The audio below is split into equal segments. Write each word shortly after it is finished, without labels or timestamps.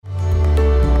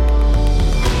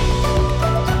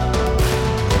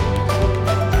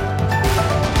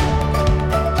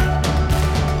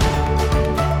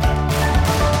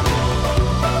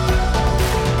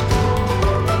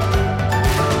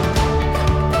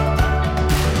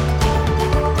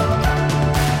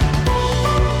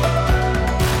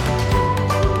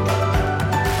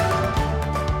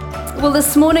Well,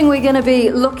 this morning we're going to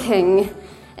be looking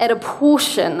at a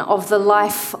portion of the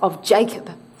life of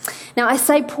Jacob. Now, I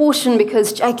say portion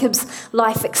because Jacob's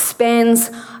life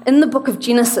expands in the book of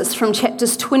Genesis from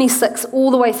chapters 26 all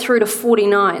the way through to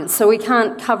 49, so we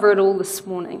can't cover it all this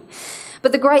morning.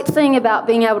 But the great thing about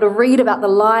being able to read about the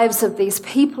lives of these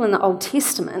people in the Old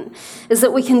Testament is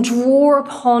that we can draw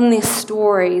upon their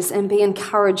stories and be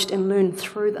encouraged and learn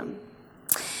through them.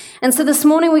 And so this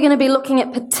morning we're going to be looking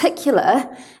in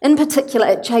particular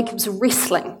at Jacob's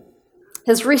wrestling.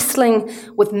 His wrestling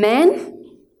with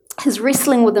man, his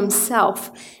wrestling with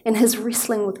himself, and his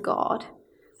wrestling with God.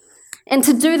 And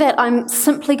to do that, I'm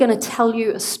simply going to tell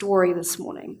you a story this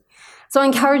morning. So I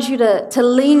encourage you to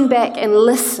lean back and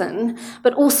listen,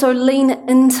 but also lean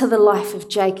into the life of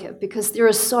Jacob, because there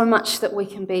is so much that we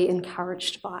can be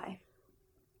encouraged by.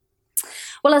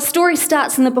 Well, our story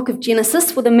starts in the book of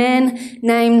Genesis with a man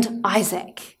named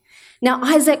Isaac. Now,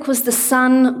 Isaac was the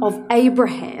son of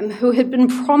Abraham, who had been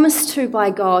promised to by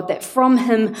God that from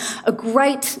him a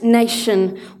great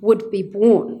nation would be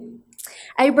born.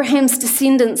 Abraham's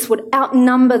descendants would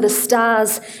outnumber the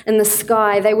stars in the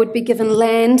sky. They would be given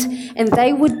land, and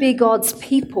they would be God's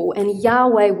people, and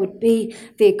Yahweh would be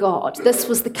their God. This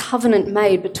was the covenant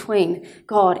made between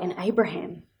God and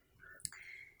Abraham.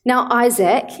 Now,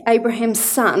 Isaac, Abraham's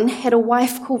son, had a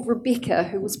wife called Rebekah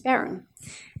who was barren,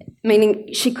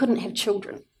 meaning she couldn't have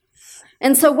children.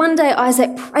 And so one day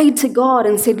Isaac prayed to God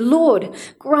and said, "Lord,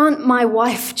 grant my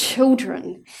wife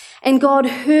children." And God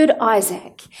heard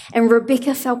Isaac, and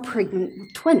Rebekah fell pregnant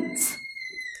with twins.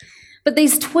 But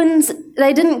these twins,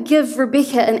 they didn't give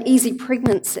Rebekah an easy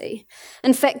pregnancy.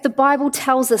 In fact, the Bible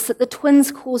tells us that the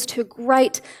twins caused her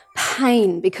great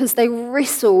pain because they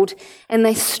wrestled and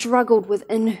they struggled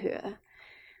within her.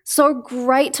 So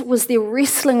great was their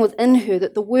wrestling within her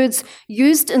that the words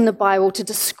used in the Bible to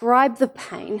describe the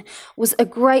pain was a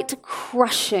great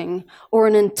crushing or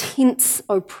an intense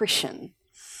oppression.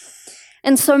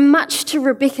 And so much to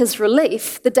Rebekah's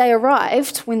relief, the day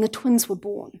arrived when the twins were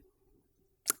born.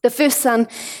 The first son,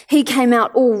 he came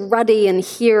out all ruddy and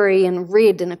hairy and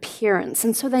red in appearance,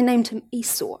 and so they named him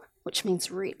Esau, which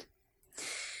means red.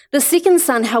 The second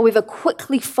son, however,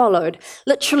 quickly followed,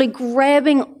 literally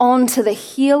grabbing onto the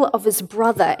heel of his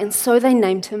brother, and so they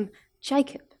named him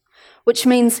Jacob, which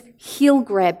means heel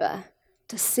grabber,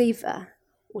 deceiver,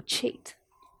 or cheat.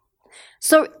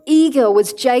 So eager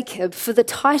was Jacob for the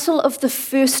title of the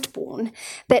firstborn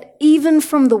that even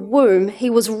from the womb he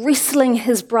was wrestling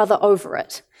his brother over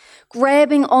it,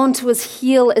 grabbing onto his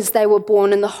heel as they were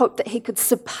born in the hope that he could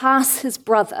surpass his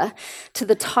brother to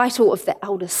the title of the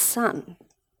eldest son.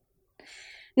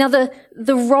 Now,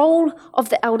 the role of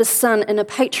the eldest son in a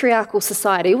patriarchal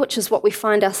society, which is what we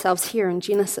find ourselves here in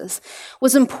Genesis,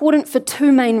 was important for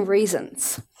two main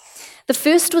reasons. The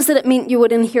first was that it meant you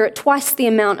would inherit twice the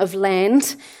amount of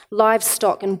land,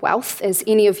 livestock, and wealth as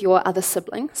any of your other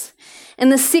siblings.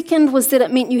 And the second was that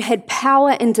it meant you had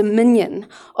power and dominion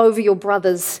over your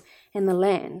brothers and the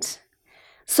land.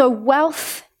 So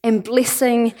wealth and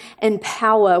blessing and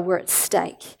power were at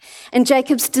stake. And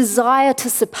Jacob's desire to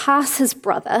surpass his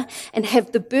brother and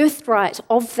have the birthright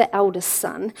of the eldest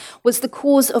son was the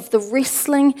cause of the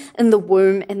wrestling in the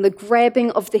womb and the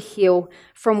grabbing of the heel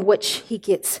from which he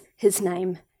gets his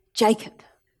name, Jacob.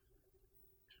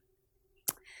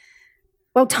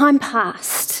 Well, time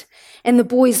passed and the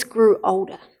boys grew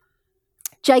older.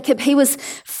 Jacob, he was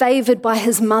favored by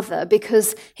his mother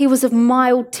because he was of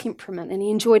mild temperament and he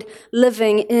enjoyed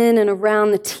living in and around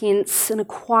the tents in a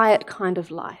quiet kind of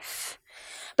life.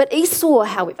 But Esau,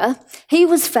 however, he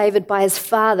was favored by his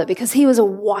father because he was a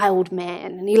wild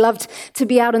man and he loved to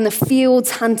be out in the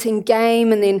fields hunting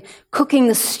game and then cooking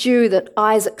the stew that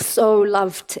Isaac so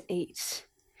loved to eat.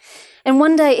 And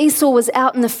one day Esau was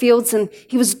out in the fields and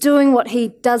he was doing what he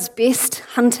does best,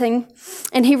 hunting,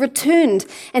 and he returned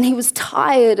and he was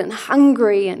tired and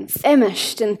hungry and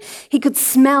famished and he could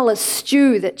smell a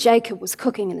stew that Jacob was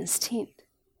cooking in his tent.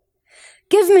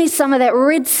 "Give me some of that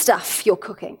red stuff you're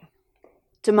cooking,"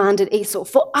 demanded Esau,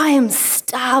 "for I am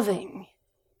starving."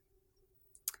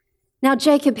 Now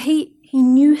Jacob, he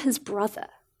knew his brother.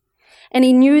 And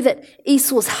he knew that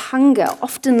Esau's hunger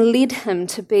often led him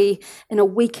to be in a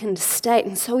weakened state.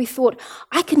 And so he thought,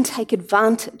 I can take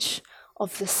advantage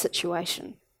of this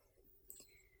situation.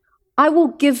 "I will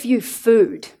give you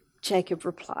food," Jacob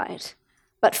replied,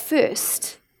 "but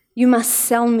first you must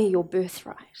sell me your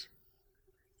birthright."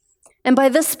 And by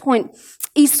this point,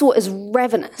 Esau is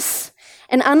ravenous.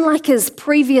 And unlike his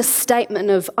previous statement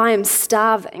of "I am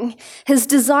starving," his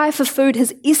desire for food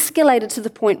has escalated to the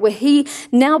point where he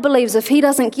now believes if he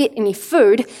doesn't get any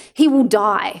food, he will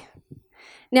die.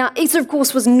 Now, Esau, of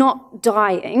course, was not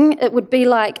dying. It would be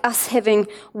like us having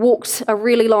walked a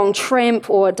really long tramp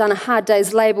or done a hard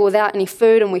day's labour without any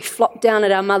food, and we flop down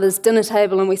at our mother's dinner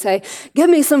table and we say, "Give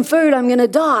me some food, I'm going to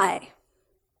die."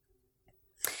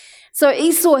 So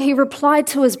Esau, he replied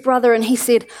to his brother and he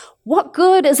said, "What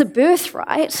good is a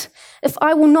birthright if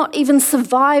I will not even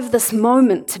survive this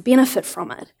moment to benefit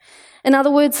from it? In other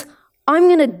words, I'm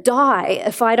going to die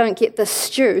if I don't get this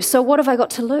stew, so what have I got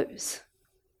to lose?"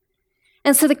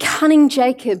 And so the cunning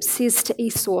Jacob says to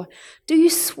Esau, "Do you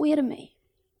swear to me?"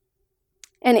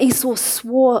 And Esau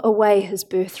swore away his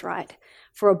birthright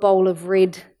for a bowl of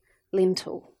red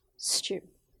lentil stew.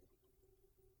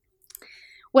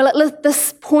 Well, at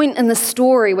this point in the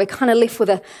story, we're kind of left with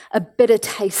a bitter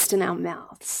taste in our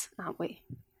mouths, aren't we?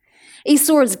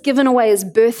 Esau has given away his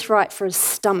birthright for his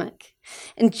stomach,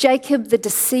 and Jacob, the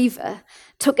deceiver,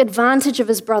 took advantage of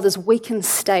his brother's weakened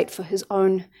state for his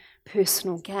own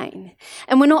personal gain.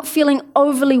 And we're not feeling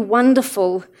overly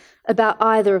wonderful about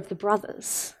either of the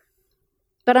brothers.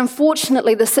 But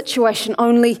unfortunately, the situation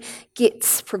only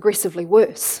gets progressively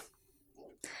worse.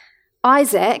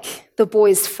 Isaac, the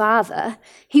boy's father,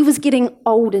 he was getting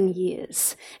old in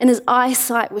years, and his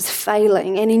eyesight was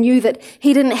failing, and he knew that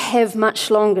he didn't have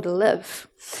much longer to live.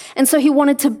 And so he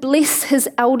wanted to bless his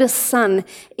eldest son,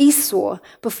 Esau,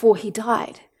 before he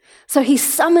died. So he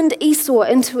summoned Esau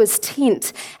into his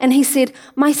tent, and he said,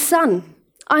 "My son,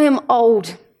 I am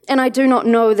old, and I do not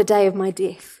know the day of my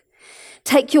death.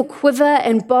 Take your quiver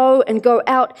and bow and go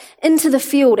out into the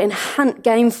field and hunt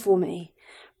game for me.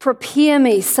 Prepare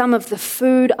me some of the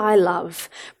food I love.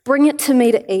 Bring it to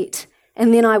me to eat,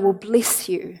 and then I will bless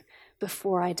you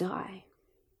before I die."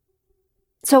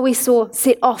 So Esau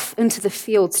set off into the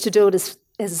fields to do it as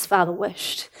his father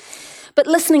wished. But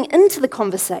listening into the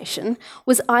conversation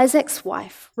was Isaac's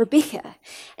wife, Rebekah,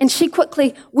 and she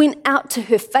quickly went out to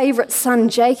her favorite son,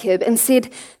 Jacob, and said,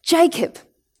 "Jacob,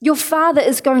 your father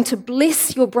is going to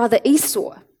bless your brother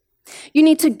Esau. You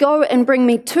need to go and bring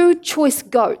me 2 choice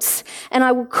goats, and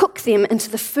I will cook them into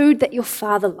the food that your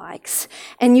father likes,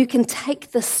 and you can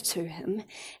take this to him,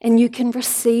 and you can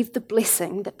receive the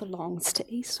blessing that belongs to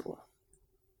Esau."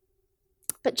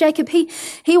 But Jacob, he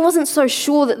wasn't so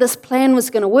sure that this plan was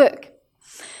going to work,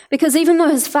 because even though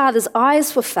his father's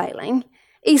eyes were failing,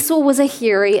 Esau was a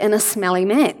hairy and a smelly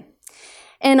man.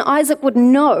 And Isaac would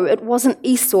know it wasn't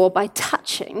Esau by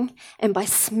touching and by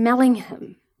smelling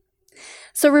him.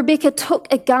 So Rebekah took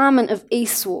a garment of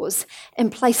Esau's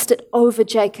and placed it over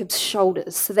Jacob's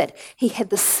shoulders so that he had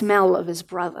the smell of his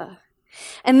brother.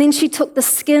 And then she took the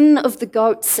skin of the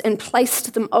goats and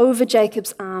placed them over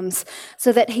Jacob's arms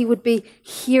so that he would be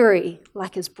hairy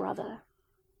like his brother.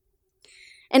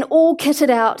 And all kitted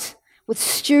out with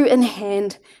stew in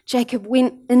hand, Jacob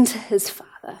went into his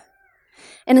father.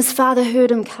 And his father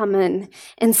heard him come in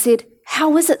and said,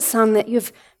 "How is it, son, that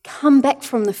you've come back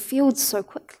from the field so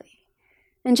quickly?"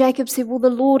 And Jacob said, "Well, the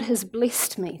Lord has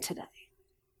blessed me today."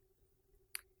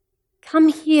 "Come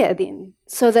here then,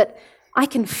 so that I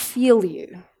can feel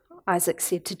you," Isaac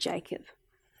said to Jacob.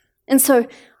 And so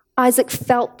Isaac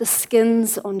felt the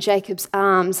skins on Jacob's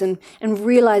arms and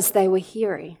realized they were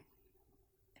hairy.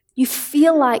 "You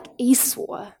feel like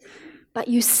Esau, but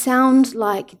you sound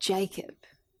like Jacob.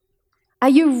 Are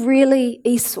you really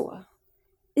Esau?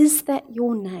 Is that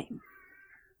your name?"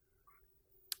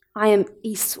 "I am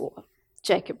Esau,"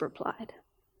 Jacob replied.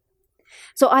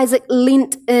 So Isaac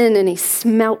leant in and he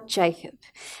smelt Jacob,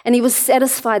 and he was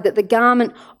satisfied that the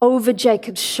garment over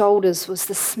Jacob's shoulders was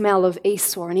the smell of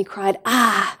Esau, and he cried,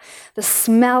 "Ah, the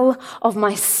smell of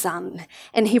my son."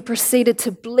 And he proceeded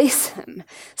to bless him,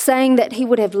 saying that he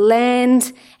would have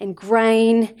land and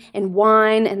grain and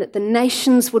wine, and that the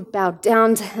nations would bow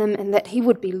down to him, and that he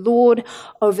would be Lord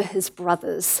over his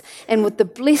brothers. And with the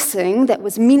blessing that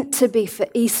was meant to be for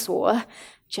Esau,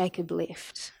 Jacob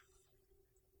left.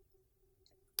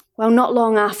 Well, not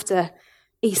long after,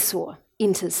 Esau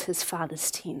enters his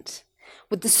father's tent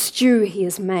with the stew he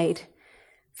has made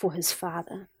for his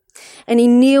father. And he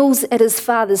kneels at his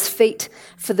father's feet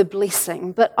for the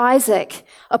blessing. But Isaac,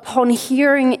 upon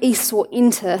hearing Esau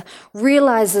enter,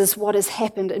 realizes what has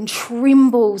happened and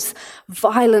trembles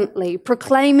violently,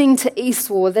 proclaiming to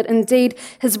Esau that indeed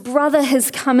his brother has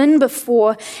come in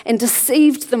before and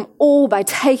deceived them all by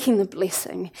taking the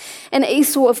blessing. And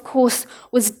Esau, of course,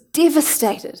 was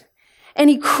devastated. And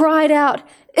he cried out,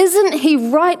 "Isn't he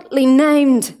rightly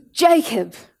named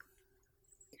Jacob?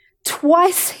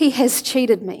 Twice he has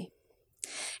cheated me.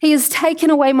 He has taken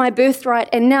away my birthright,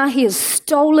 and now he has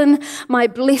stolen my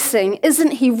blessing.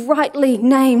 Isn't he rightly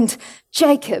named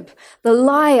Jacob, the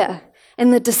liar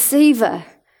and the deceiver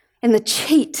and the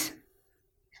cheat?"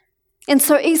 And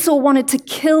so Esau wanted to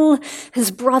kill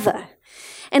his brother.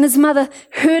 And his mother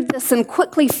heard this and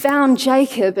quickly found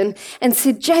Jacob and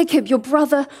said, "Jacob, your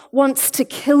brother wants to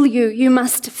kill you. You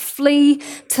must flee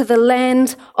to the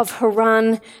land of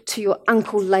Haran to your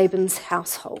uncle Laban's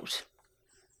household."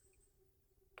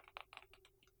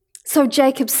 So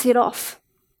Jacob set off,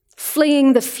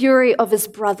 fleeing the fury of his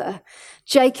brother.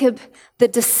 Jacob, the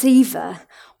deceiver,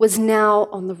 was now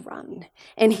on the run,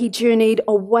 and he journeyed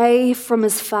away from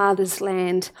his father's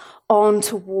land on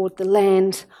toward the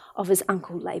land of his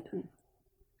uncle Laban.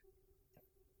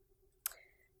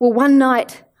 Well, one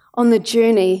night on the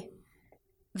journey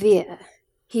there,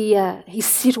 he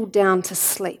settled down to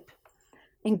sleep,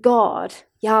 and God,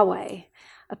 Yahweh,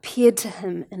 appeared to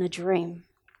him in a dream.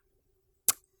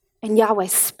 And Yahweh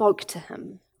spoke to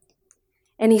him,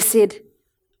 and he said,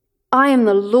 "I am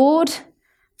the Lord,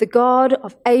 the God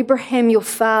of Abraham your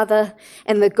father,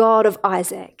 and the God of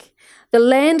Isaac. The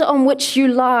land on which you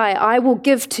lie I will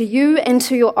give to you and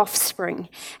to your offspring,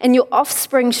 and your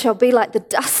offspring shall be like the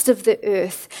dust of the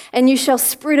earth, and you shall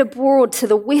spread abroad to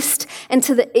the west and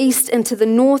to the east and to the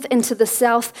north and to the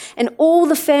south, and all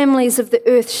the families of the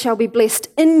earth shall be blessed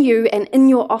in you and in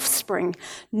your offspring.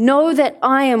 Know that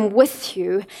I am with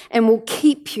you and will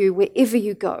keep you wherever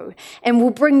you go, and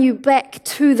will bring you back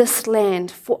to this land,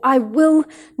 for I will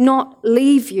not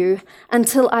leave you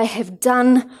until I have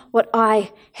done what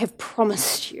I have promised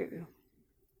you."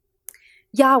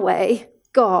 Yahweh,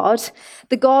 God,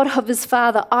 the God of his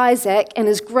father Isaac and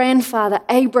his grandfather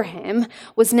Abraham,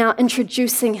 was now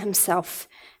introducing himself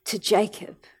to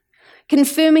Jacob,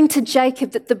 confirming to Jacob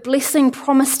that the blessing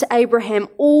promised to Abraham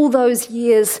all those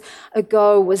years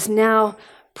ago was now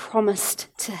promised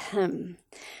to him.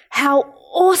 "How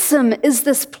awesome is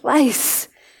this place,"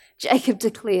 Jacob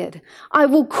declared. "I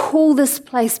will call this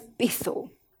place Bethel,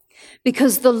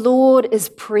 because the Lord is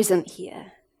present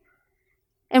here."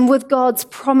 And with God's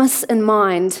promise in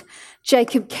mind,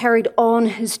 Jacob carried on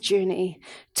his journey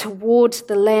toward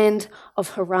the land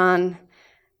of Haran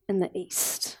in the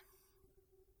east.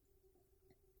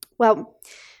 Well,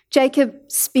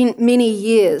 Jacob spent many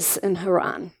years in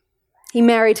Haran. He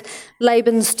married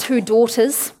Laban's 2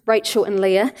 daughters, Rachel and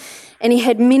Leah, and he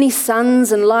had many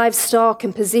sons and livestock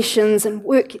and possessions and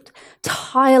worked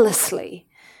tirelessly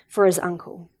for his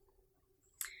uncle.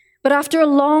 But after a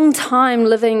long time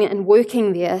living and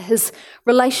working there, his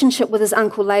relationship with his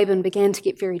uncle Laban began to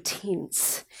get very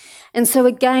tense. And so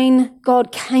again,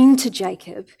 God came to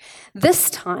Jacob, this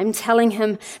time telling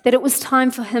him that it was time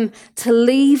for him to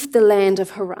leave the land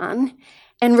of Haran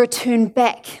and return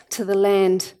back to the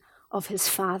land of his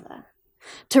father,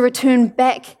 to return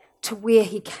back to where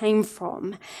he came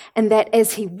from, and that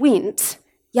as he went,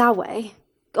 Yahweh,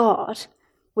 God,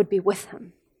 would be with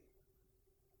him.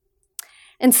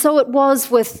 And so it was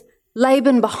with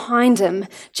Laban behind him.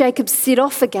 Jacob set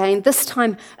off again, this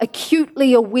time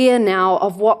acutely aware now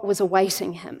of what was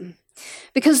awaiting him.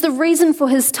 Because the reason for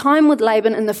his time with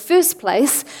Laban in the first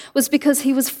place was because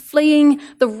he was fleeing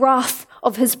the wrath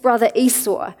of his brother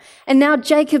Esau. And now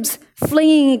Jacob's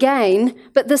fleeing again,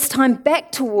 but this time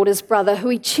back toward his brother who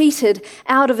he cheated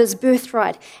out of his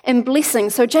birthright and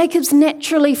blessing. So Jacob's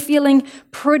naturally feeling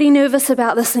pretty nervous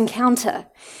about this encounter.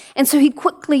 And so he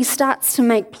quickly starts to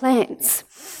make plans.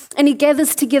 And he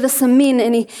gathers together some men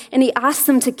and he asks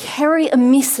them to carry a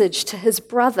message to his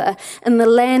brother in the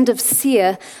land of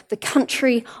Seir, the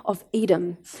country of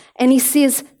Edom. And he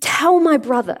says, "Tell my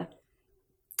brother,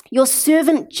 your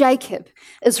servant Jacob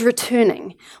is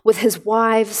returning with his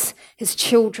wives, his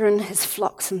children, his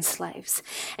flocks and slaves.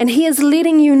 And he is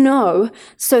letting you know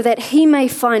so that he may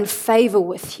find favor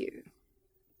with you."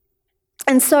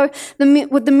 And so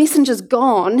with the messengers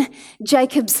gone,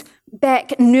 Jacob's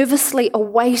back nervously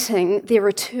awaiting their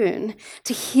return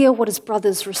to hear what his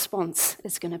brother's response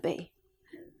is going to be.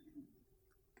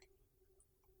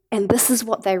 And this is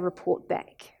what they report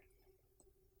back.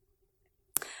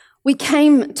 "We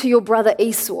came to your brother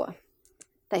Esau,"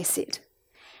 they said,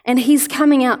 "and he's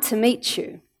coming out to meet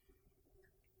you.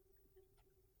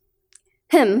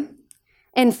 Him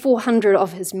and 400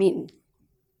 of his men."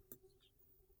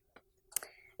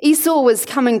 Esau was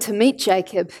coming to meet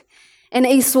Jacob, and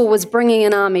Esau was bringing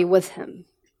an army with him.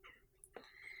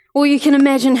 Well, you can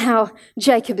imagine how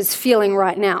Jacob is feeling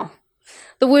right now.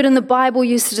 The word in the Bible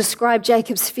used to describe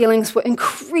Jacob's feelings were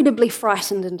incredibly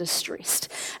frightened and distressed,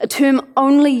 a term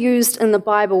only used in the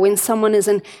Bible when someone is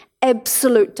in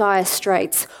absolute dire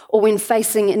straits or when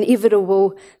facing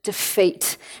inevitable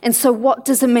defeat. And so what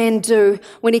does a man do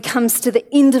when he comes to the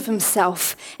end of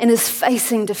himself and is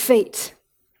facing defeat?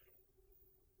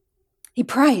 He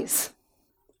prays.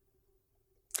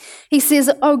 He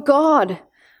says, "Oh God,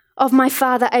 of my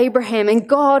father Abraham and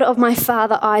God of my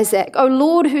father Isaac. O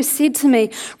Lord, who said to me,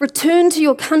 return to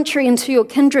your country and to your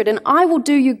kindred, and I will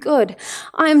do you good.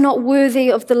 I am not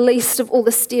worthy of the least of all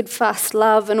the steadfast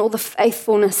love and all the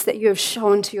faithfulness that you have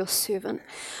shown to your servant.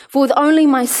 For with only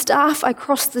my staff I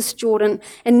crossed this Jordan,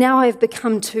 and now I have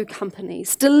become two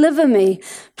companies. Deliver me,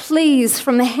 please,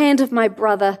 from the hand of my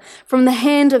brother, from the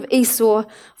hand of Esau,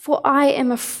 for I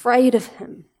am afraid of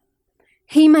him.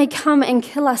 He may come and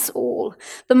kill us all,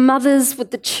 the mothers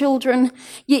with the children.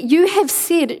 Yet you have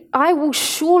said, I will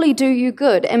surely do you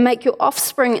good and make your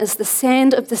offspring as the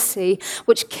sand of the sea,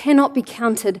 which cannot be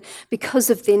counted because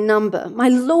of their number. My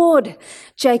Lord,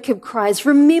 Jacob cries,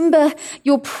 remember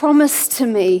your promise to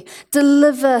me.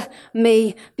 Deliver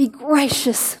me. Be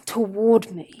gracious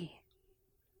toward me.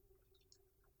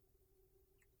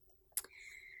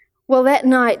 Well, that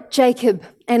night, Jacob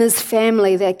and his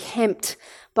family, they're camped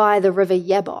by the river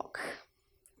Jabbok.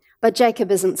 But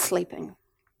Jacob isn't sleeping.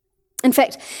 In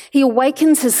fact, he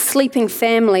awakens his sleeping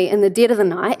family in the dead of the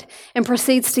night and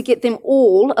proceeds to get them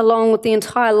all, along with the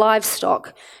entire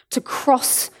livestock, to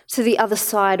cross to the other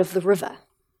side of the river.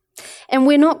 And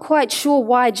we're not quite sure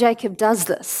why Jacob does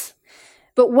this.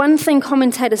 But one thing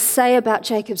commentators say about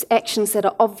Jacob's actions that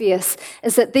are obvious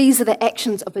is that these are the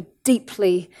actions of a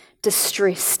deeply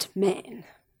distressed man.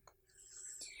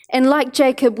 And like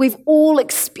Jacob, we've all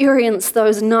experienced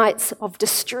those nights of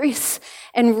distress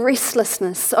and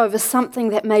restlessness over something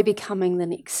that may be coming the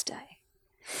next day.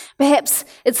 Perhaps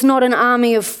it's not an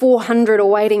army of 400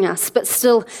 awaiting us, but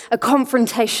still a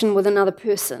confrontation with another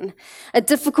person, a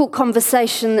difficult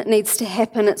conversation that needs to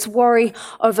happen. It's worry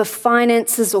over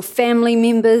finances or family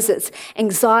members. It's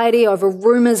anxiety over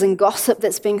rumors and gossip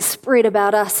that's being spread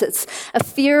about us. It's a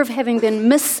fear of having been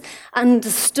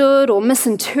misunderstood or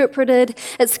misinterpreted.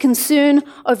 It's concern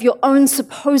of your own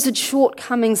supposed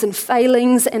shortcomings and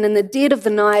failings. And in the dead of the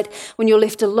night, when you're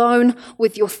left alone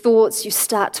with your thoughts, you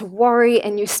start to worry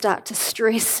and you start to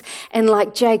stress, and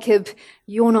like Jacob,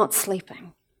 you're not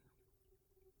sleeping.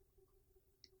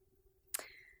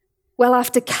 Well,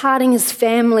 after carting his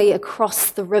family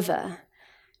across the river,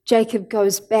 Jacob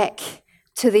goes back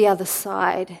to the other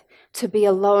side to be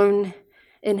alone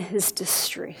in his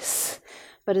distress.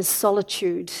 But his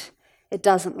solitude, it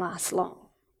doesn't last long.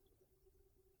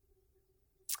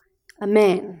 A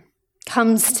man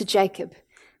comes to Jacob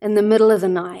in the middle of the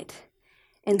night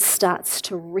and starts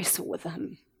to wrestle with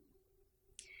him.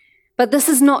 But this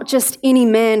is not just any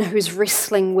man who's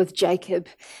wrestling with Jacob.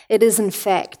 It is, in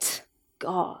fact,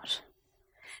 God.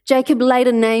 Jacob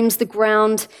later names the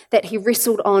ground that he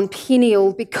wrestled on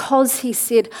Peniel because he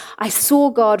said, I saw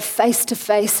God face to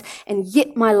face and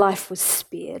yet my life was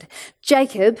spared.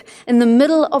 Jacob, in the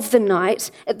middle of the night,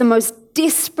 at the most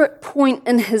desperate point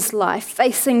in his life,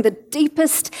 facing the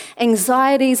deepest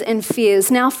anxieties and fears,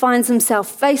 now finds himself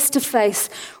face to face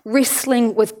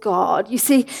wrestling with God. You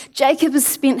see, Jacob has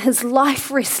spent his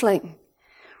life wrestling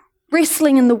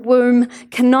in the womb,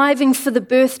 conniving for the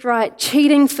birthright,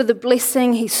 cheating for the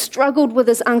blessing. He struggled with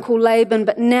his uncle Laban,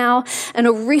 but now in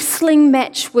a wrestling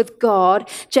match with God,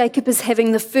 Jacob is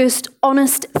having the first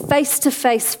honest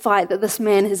face-to-face fight that this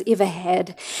man has ever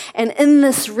had. And in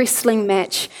this wrestling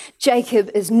match, Jacob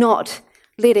is not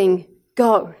letting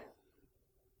go.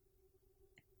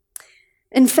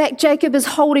 In fact, Jacob is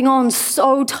holding on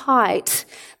so tight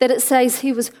that it says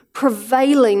he was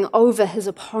prevailing over his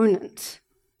opponent.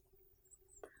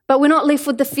 But we're not left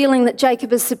with the feeling that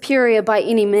Jacob is superior by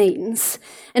any means.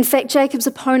 In fact, Jacob's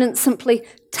opponent simply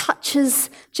touches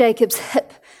Jacob's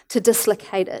hip to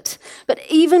dislocate it. But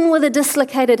even with a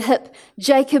dislocated hip,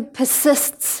 Jacob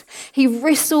persists. He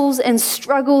wrestles and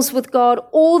struggles with God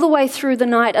all the way through the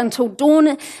night until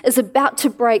dawn is about to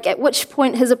break, at which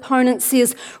point his opponent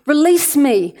says, release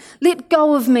me, let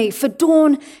go of me, for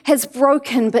dawn has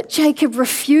broken. But Jacob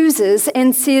refuses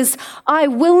and says, I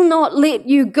will not let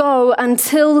you go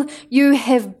until you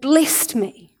have blessed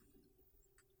me.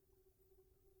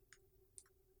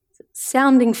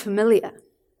 Sounding familiar?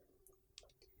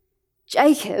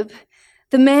 Jacob,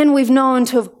 the man we've known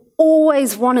to have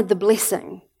always wanted the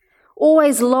blessing,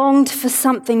 always longed for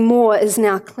something more, is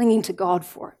now clinging to God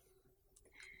for it.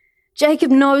 Jacob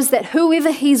knows that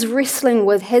whoever he's wrestling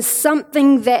with has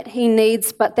something that he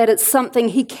needs, but that it's something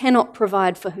he cannot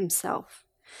provide for himself.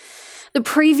 The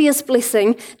previous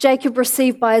blessing Jacob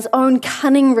received by his own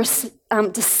cunning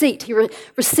deceit. He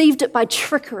received it by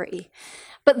trickery.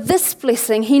 But this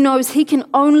blessing he knows he can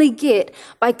only get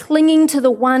by clinging to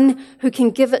the one who can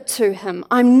give it to him.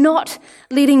 I'm not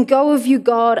letting go of you,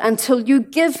 God, until you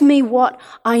give me what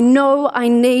I know I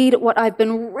need, what I've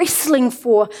been wrestling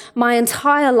for my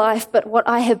entire life, but what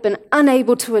I have been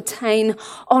unable to attain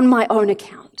on my own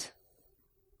account.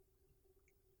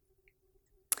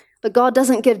 But God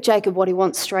doesn't give Jacob what he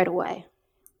wants straight away.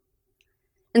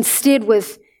 Instead,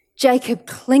 with Jacob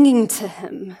clinging to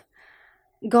him,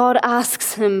 God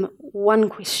asks him one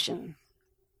question.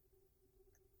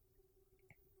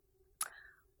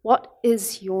 What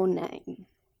is your name?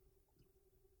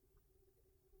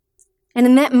 And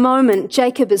in that moment,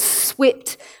 Jacob is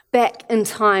swept back in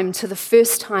time to the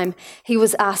first time he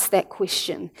was asked that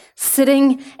question,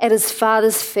 sitting at his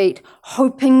father's feet,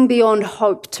 hoping beyond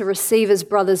hope to receive his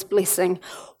brother's blessing.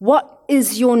 What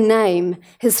is your name?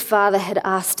 His father had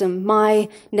asked him. My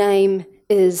name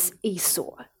is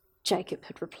Esau, Jacob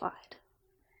had replied.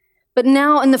 But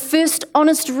now, in the first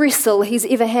honest wrestle he's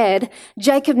ever had,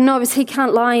 Jacob knows he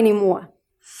can't lie anymore.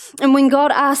 And when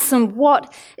God asks him,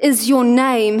 what is your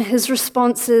name? His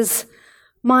response is,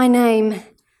 my name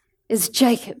is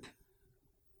Jacob.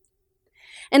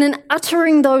 And in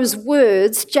uttering those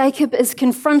words, Jacob is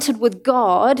confronted with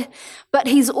God, but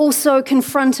he's also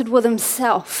confronted with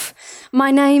himself.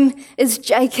 My name is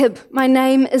Jacob. My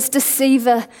name is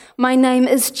deceiver. My name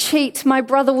is cheat. My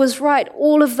brother was right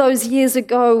all of those years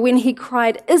ago when he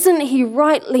cried, isn't he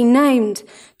rightly named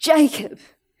Jacob?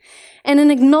 And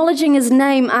in acknowledging his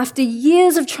name after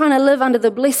years of trying to live under the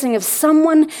blessing of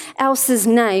someone else's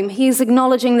name, he is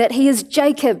acknowledging that he is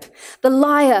Jacob, the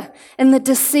liar and the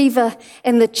deceiver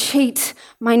and the cheat.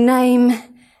 My name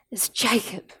is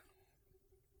Jacob.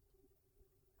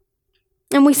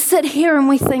 And we sit here and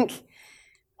we think,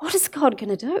 what is God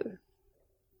going to do?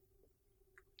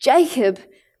 Jacob,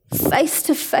 face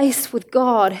to face with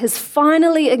God, has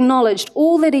finally acknowledged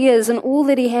all that he is and all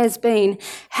that he has been.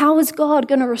 How is God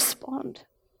going to respond?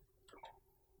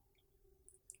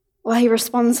 Well, he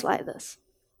responds like this.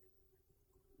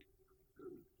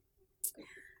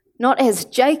 Not as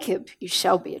Jacob you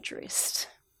shall be addressed,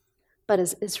 but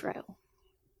as Israel.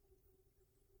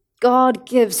 God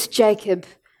gives Jacob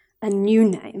a new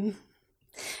name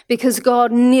because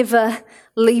God never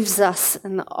leaves us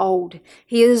in the old.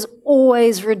 He is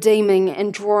always redeeming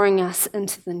and drawing us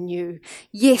into the new.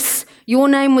 Yes, your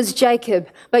name was Jacob,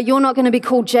 but you're not going to be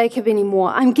called Jacob anymore.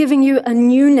 I'm giving you a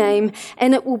new name,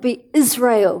 and it will be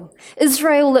Israel.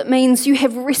 Israel, that means you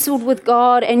have wrestled with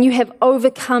God and you have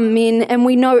overcome men. And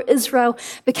we know Israel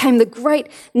became the great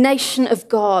nation of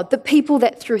God, the people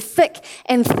that through thick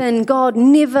and thin, God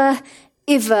never,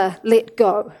 ever let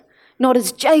go. Not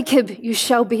as Jacob you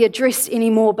shall be addressed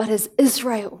anymore, but as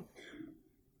Israel.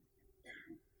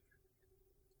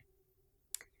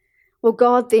 Well,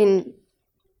 God then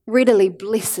readily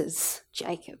blesses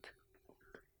Jacob.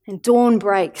 And dawn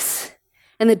breaks,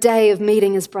 and the day of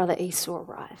meeting his brother Esau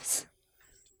arrives.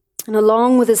 And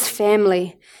along with his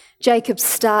family, Jacob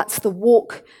starts the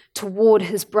walk toward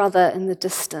his brother in the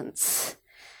distance.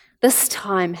 This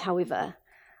time, however,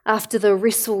 after the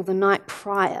wrestle the night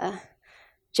prior,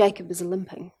 Jacob is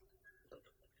limping.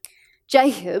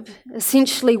 Jacob,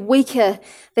 essentially weaker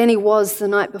than he was the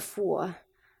night before,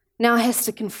 now has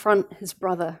to confront his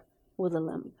brother with a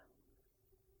limp.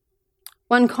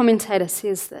 One commentator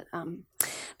says that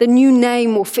the new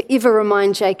name will forever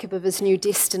remind Jacob of his new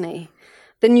destiny.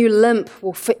 The new limp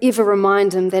will forever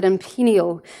remind him that in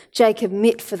Peniel, Jacob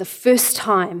met for the first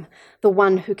time the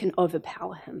one who can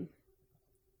overpower him.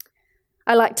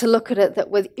 I like to look at it that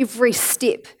with every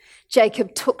step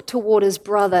Jacob took toward his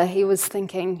brother, he was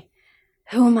thinking,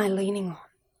 who am I leaning on?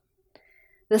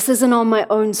 This isn't on my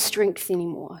own strength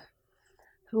anymore.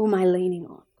 Who am I leaning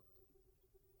on?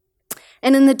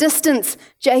 And in the distance,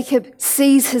 Jacob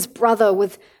sees his brother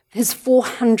with his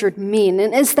 400 men.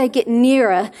 And as they get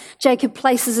nearer, Jacob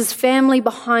places his family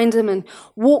behind him and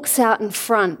walks out in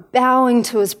front, bowing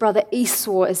to his brother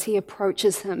Esau as he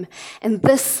approaches him. And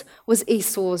this was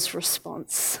Esau's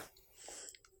response.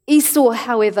 Esau,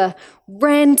 however,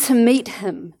 ran to meet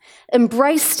him,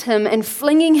 embraced him, and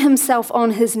flinging himself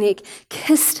on his neck,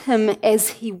 kissed him as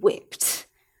he wept.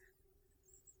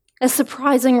 A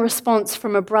surprising response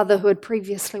from a brother who had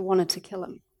previously wanted to kill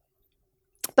him.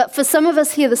 But for some of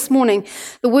us here this morning,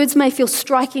 the words may feel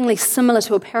strikingly similar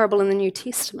to a parable in the New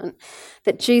Testament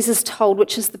that Jesus told,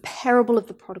 which is the parable of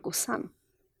the prodigal son.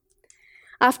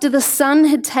 After the son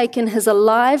had taken his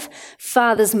alive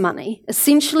father's money,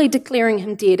 essentially declaring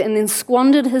him dead, and then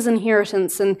squandered his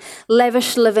inheritance in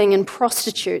lavish living and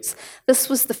prostitutes, this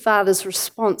was the father's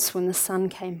response when the son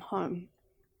came home.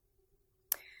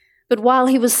 But while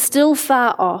he was still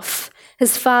far off,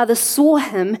 his father saw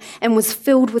him and was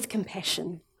filled with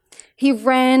compassion. He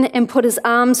ran and put his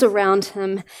arms around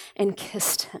him and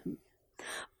kissed him.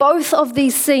 Both of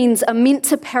these scenes are meant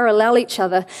to parallel each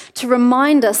other to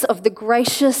remind us of the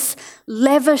gracious,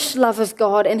 lavish love of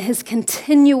God and his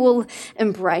continual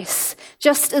embrace.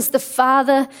 Just as the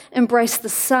father embraced the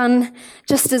son,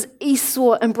 just as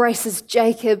Esau embraces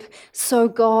Jacob, so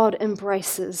God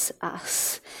embraces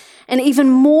us. And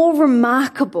even more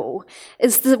remarkable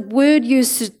is the word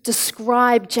used to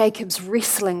describe Jacob's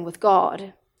wrestling with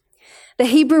God. The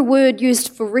Hebrew word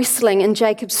used for wrestling in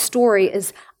Jacob's story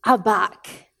is abak.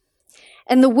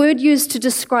 And the word used to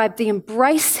describe the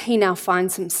embrace he now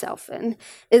finds himself in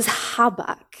is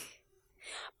habak.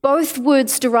 Both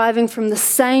words deriving from the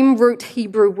same root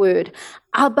Hebrew word,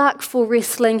 abak for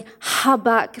wrestling,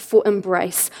 habak for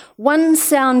embrace. One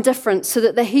sound different so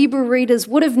that the Hebrew readers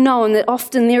would have known that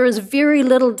often there is very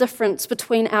little difference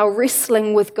between our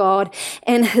wrestling with God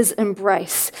and his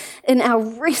embrace. In our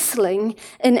wrestling,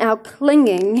 in our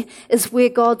clinging, is where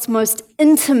God's most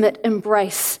intimate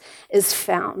embrace is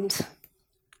found.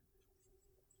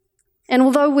 And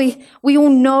although we all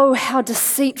know how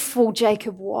deceitful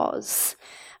Jacob was,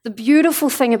 the beautiful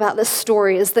thing about this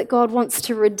story is that God wants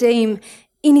to redeem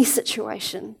any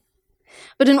situation.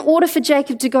 But in order for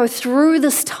Jacob to go through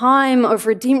this time of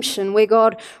redemption where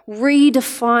God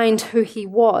redefined who he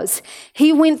was,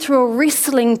 he went through a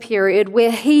wrestling period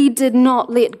where he did not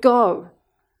let go.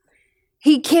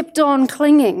 He kept on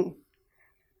clinging.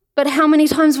 But how many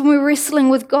times when we're wrestling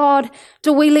with God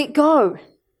do we let go?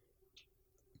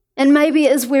 And maybe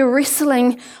as we're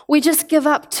wrestling, we just give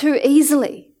up too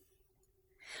easily.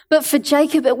 But for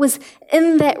Jacob, it was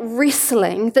in that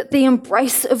wrestling that the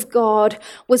embrace of God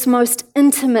was most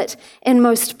intimate and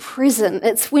most present.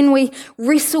 It's when we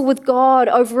wrestle with God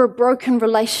over a broken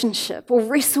relationship, or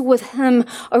wrestle with him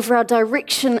over our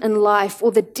direction in life,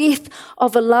 or the death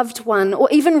of a loved one, or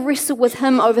even wrestle with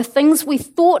him over things we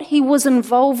thought he was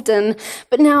involved in,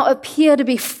 but now appear to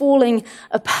be falling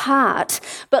apart.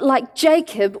 But like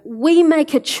Jacob, we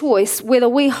make a choice whether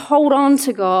we hold on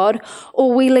to God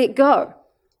or we let go.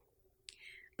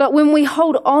 But when we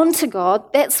hold on to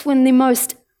God, that's when the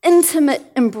most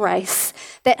intimate embrace,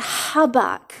 that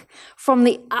habak from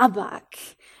the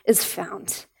abak, is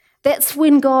found. That's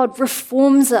when God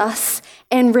reforms us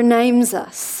and renames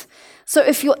us. So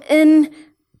if you're in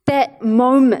that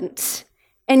moment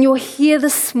and you're here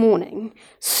this morning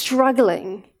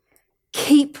struggling,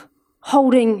 keep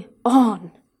holding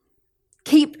on.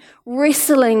 Keep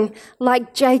wrestling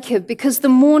like Jacob, because the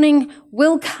morning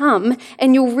will come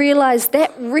and you'll realize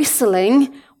that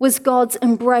wrestling was God's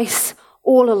embrace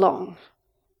all along.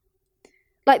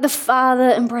 Like the father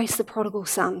embraced the prodigal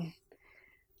son,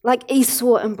 like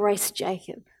Esau embraced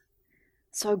Jacob,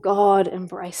 so God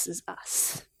embraces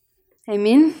us.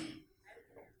 Amen?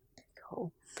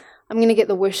 Cool. I'm going to get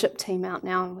the worship team out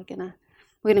now and we're going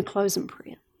to close in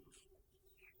prayer.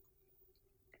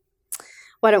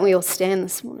 Why don't we all stand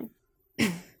this morning?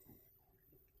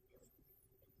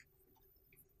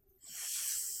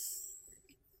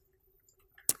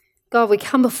 God, we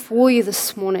come before you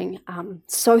this morning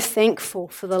so thankful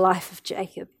for the life of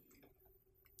Jacob,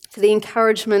 for the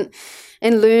encouragement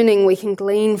and learning we can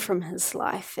glean from his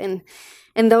life. And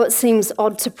though it seems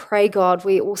odd to pray, God,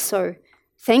 we also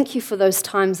thank you for those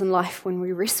times in life when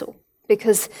we wrestle,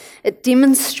 because it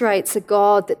demonstrates a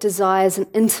God that desires an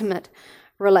intimate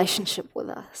relationship with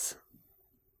us.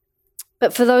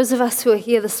 But for those of us who are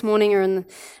here this morning or in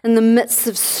the midst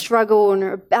of struggle and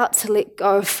are about to let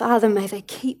go, Father, may they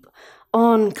keep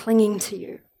on clinging to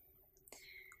you.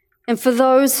 And for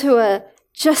those who are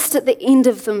just at the end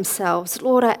of themselves,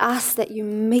 Lord, I ask that you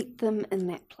meet them in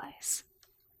that place.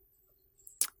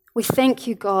 We thank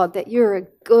you, God, that you're a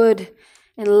good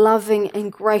and loving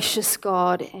and gracious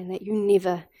God and that you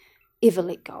never, ever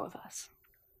let go of us.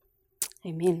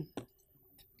 Amen.